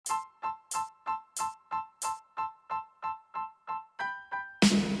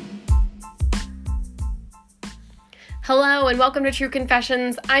Hello and welcome to True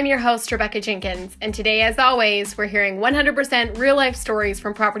Confessions. I'm your host, Rebecca Jenkins, and today, as always, we're hearing 100% real-life stories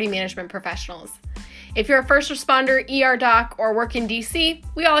from property management professionals. If you're a first responder, ER doc, or work in DC,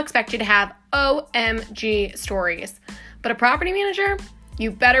 we all expect you to have OMG stories. But a property manager?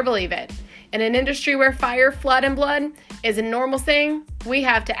 You better believe it. In an industry where fire, flood, and blood is a normal thing, we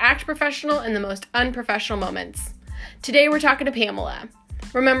have to act professional in the most unprofessional moments. Today, we're talking to Pamela.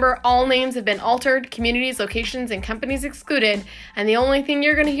 Remember, all names have been altered, communities, locations, and companies excluded, and the only thing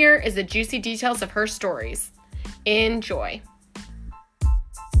you're going to hear is the juicy details of her stories. Enjoy.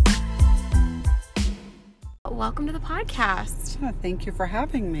 Welcome to the podcast. Oh, thank you for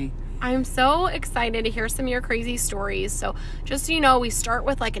having me. I'm so excited to hear some of your crazy stories. So just so you know, we start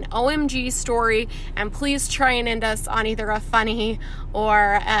with like an OMG story, and please try and end us on either a funny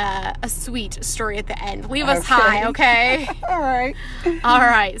or a sweet story at the end. Leave us high, okay? All right. All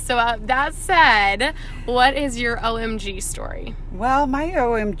right. So that said, what is your OMG story? Well, my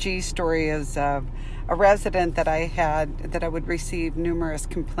OMG story is a resident that I would receive numerous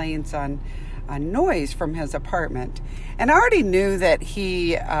complaints on noise from his apartment. And I already knew that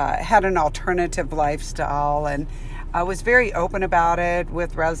he had an alternative lifestyle, and I was very open about it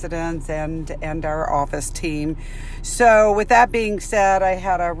with residents and our office team. So with that being said, I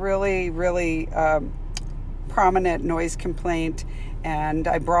had a really prominent noise complaint, and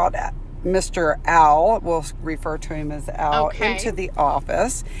I brought Mr. Al, we'll refer to him as Al, into the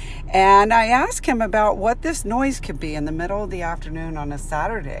office. And I asked him about what this noise could be in the middle of the afternoon on a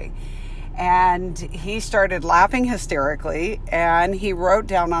Saturday. And he started laughing hysterically, and he wrote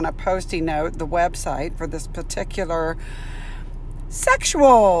down on a Post-it note the website for this particular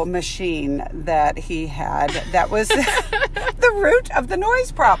sexual machine that he had that was the root of the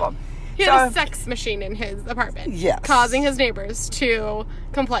noise problem. He had a sex machine in his apartment. Yes. Causing his neighbors to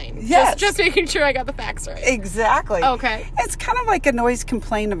complain. Yes. Just making sure I got the facts right. Exactly. Okay. It's kind of like a noise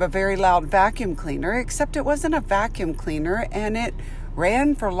complaint of a very loud vacuum cleaner, except it wasn't a vacuum cleaner, and it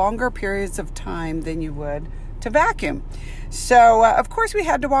ran for longer periods of time than you would to vacuum. So, of course, we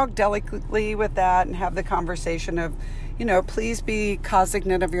had to walk delicately with that and have the conversation of, please be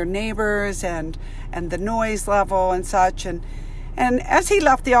cognizant of your neighbors and the noise level and such. And as he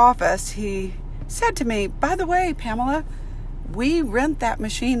left the office, he said to me, "By the way, Pamela, we rent that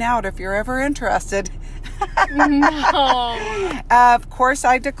machine out if you're ever interested." No. Of course,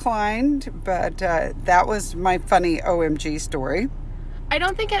 I declined, but that was my funny OMG story. I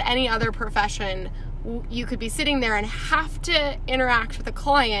don't think at any other profession you could be sitting there and have to interact with a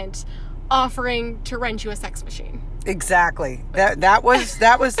client offering to rent you a sex machine. Exactly. That was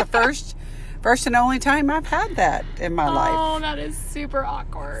the first and only time I've had that in my life. Oh, that is super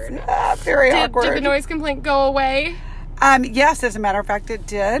awkward. Very awkward. Did the noise complaint go away? Yes, as a matter of fact, it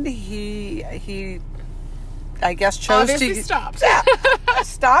did. He I guess chose Obviously to stopped.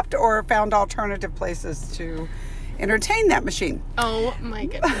 stopped or found alternative places to entertain that machine. Oh my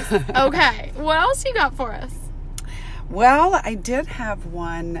goodness. Okay. What else you got for us? Well, I did have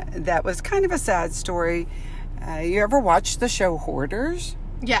one that was kind of a sad story. You ever watch the show Hoarders?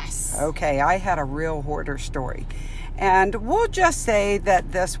 Yes. Okay, I had a real hoarder story. And we'll just say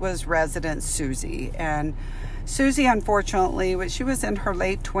that this was resident Susie. And Susie, unfortunately, she was in her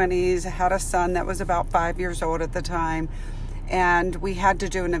late 20s, had a son that was about 5 years old at the time. And we had to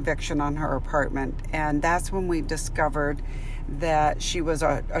do an eviction on her apartment. And that's when we discovered that she was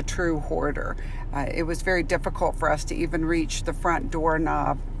a true hoarder. It was very difficult for us to even reach the front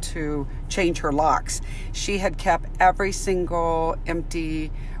doorknob to change her locks. She had kept every single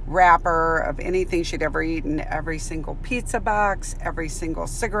empty wrapper of anything she'd ever eaten, every single pizza box, every single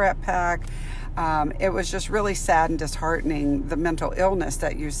cigarette pack. It was just really sad and disheartening, the mental illness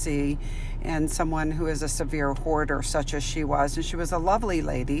that you see in someone who is a severe hoarder such as she was. And she was a lovely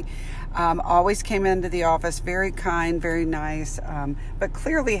lady, always came into the office very kind, very nice, but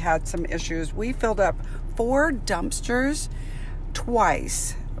clearly had some issues. We filled up 4 dumpsters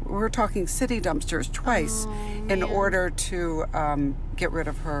twice. We're talking city dumpsters twice in order to get rid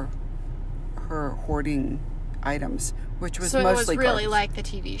of her hoarding items, which was mostly So it was really garbage. like the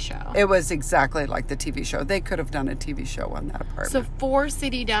TV show. It was exactly like the TV show. They could have done a TV show on that apartment. So 4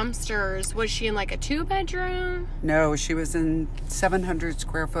 city dumpsters. Was she in like a 2-bedroom? No, she was in 700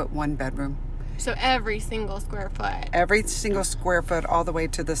 square foot, 1 bedroom. So every single square foot. Every single square foot, all the way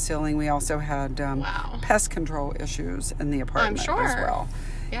to the ceiling. We also had Wow. pest control issues in the apartment sure. as well.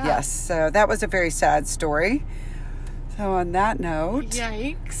 Yeah. Yes, so that was a very sad story. So on that note...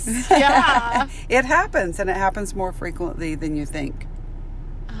 Yikes. Yeah. It happens, and it happens more frequently than you think.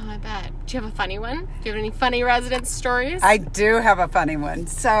 Oh, I bet. Do you have a funny one? Do you have any funny resident stories? I do have a funny one.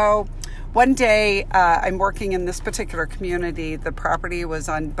 So one day I'm working in this particular community. The property was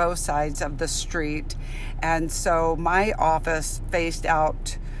on both sides of the street. And so my office faced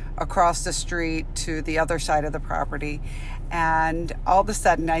out across the street to the other side of the property. And all of a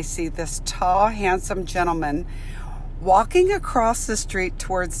sudden I see this tall, handsome gentleman walking across the street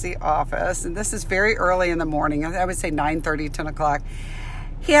towards the office. And this is very early in the morning. I would say 9:30, 10 o'clock.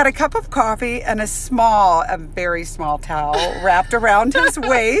 He had a cup of coffee and a very small towel wrapped around his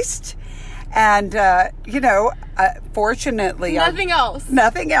waist. And, fortunately... Nothing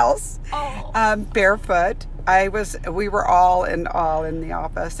else. Oh. Barefoot. We were all in awe in the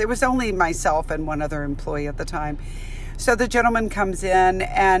office. It was only myself and one other employee at the time. So the gentleman comes in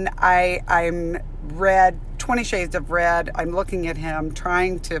and I'm red, 20 shades of red. I'm looking at him,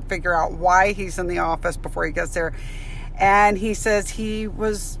 trying to figure out why he's in the office before he gets there. And he says he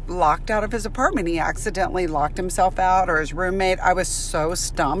was locked out of his apartment. He accidentally locked himself out, or his roommate. I was so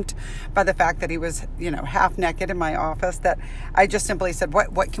stumped by the fact that he was, half naked in my office that I just simply said,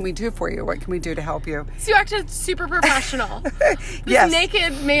 what can we do for you? What can we do to help you? So you acted super professional. This yes.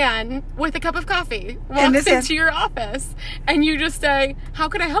 naked man with a cup of coffee walks into your office, and you just say, how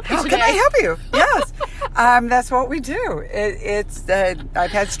can I help you today? How can I help you? Yes. That's what we do.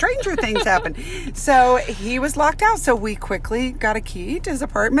 I've had stranger things happen. So he was locked out. So we quickly got a key to his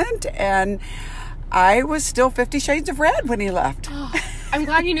apartment, and I was still 50 shades of red when he left. Oh, I'm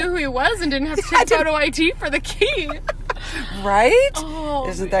glad you knew who he was and didn't have to take photo ID for the key. Right? Oh,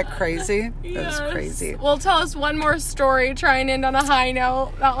 Isn't that crazy? Yes. That is crazy. Well, tell us one more story. Try and end on a high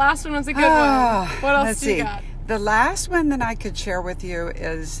note. That last one was a good one. What else do you got? The last one that I could share with you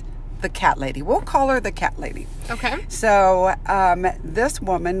is the cat lady. We'll call her the cat lady. Okay. So this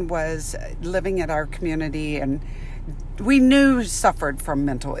woman was living at our community, and we knew suffered from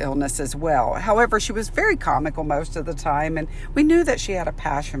mental illness as well. However, she was very comical most of the time, and we knew that she had a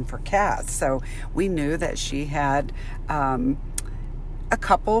passion for cats. So we knew that she had a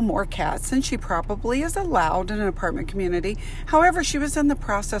couple more cats than she probably is allowed in an apartment community. However, she was in the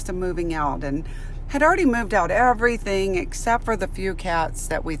process of moving out and had already moved out everything except for the few cats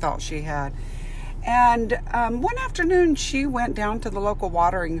that we thought she had. And one afternoon, she went down to the local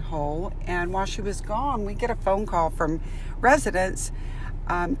watering hole, and while she was gone, we get a phone call from residents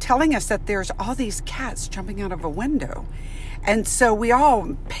telling us that there's all these cats jumping out of a window. And so we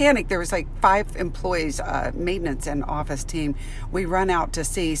all panicked. There was like 5 employees, maintenance and office team. We run out to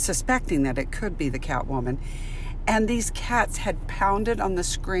see, suspecting that it could be the cat woman. And these cats had pounded on the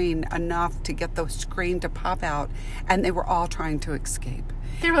screen enough to get the screen to pop out, and they were all trying to escape.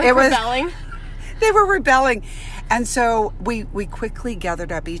 They were rebelling? They were rebelling. And so we quickly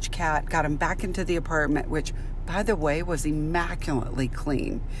gathered up each cat, got them back into the apartment, which, by the way, was immaculately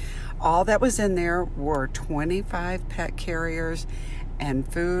clean. All that was in there were 25 pet carriers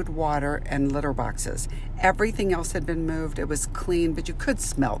and food, water, and litter boxes. Everything else had been moved. It was clean, but you could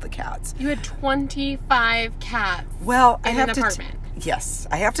smell the cats. You had 25 cats in an apartment. Yes.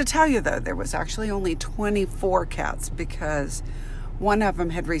 I have to tell you, though, there was actually only 24 cats because one of them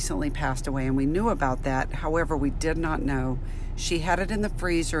had recently passed away, and we knew about that. However, we did not know she had it in the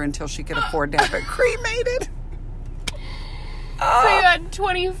freezer until she could afford to have it cremated. So you had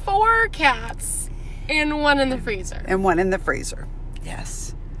 24 cats and one in the freezer. And one in the freezer.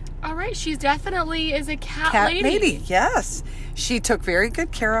 Yes. All right. She definitely is a cat lady. Yes. She took very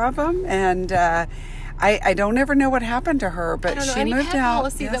good care of them, and I don't ever know what happened to her, but she moved out. I don't know any pet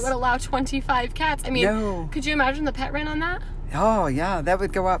policy that would allow 25 cats. I mean, no. Could you imagine the pet rent on that? Oh, yeah, that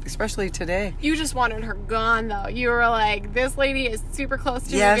would go up, especially today. You just wanted her gone, though. You were like, this lady is super close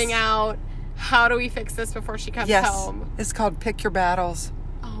to moving out. How do we fix this before she comes home? It's called Pick Your Battles.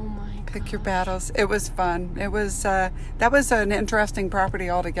 Oh, my God. Pick Your Battles. It was fun. It was, that was an interesting property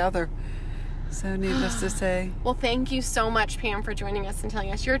altogether. So needless to say. Well, thank you so much, Pam, for joining us and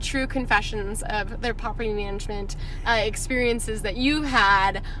telling us your true confessions of their property management experiences that you've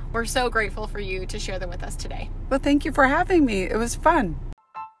had. We're so grateful for you to share them with us today. Well, thank you for having me. It was fun.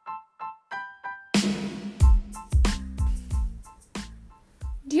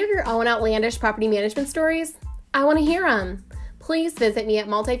 Do you have your own outlandish property management stories? I want to hear them. Please visit me at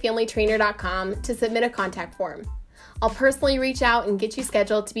multifamilytrainer.com to submit a contact form. I'll personally reach out and get you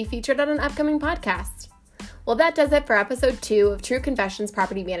scheduled to be featured on an upcoming podcast. Well, that does it for episode 2 of True Confessions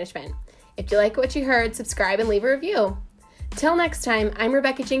Property Management. If you like what you heard, subscribe and leave a review. Till next time, I'm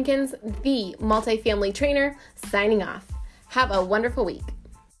Rebecca Jenkins, the multifamily trainer, signing off. Have a wonderful week.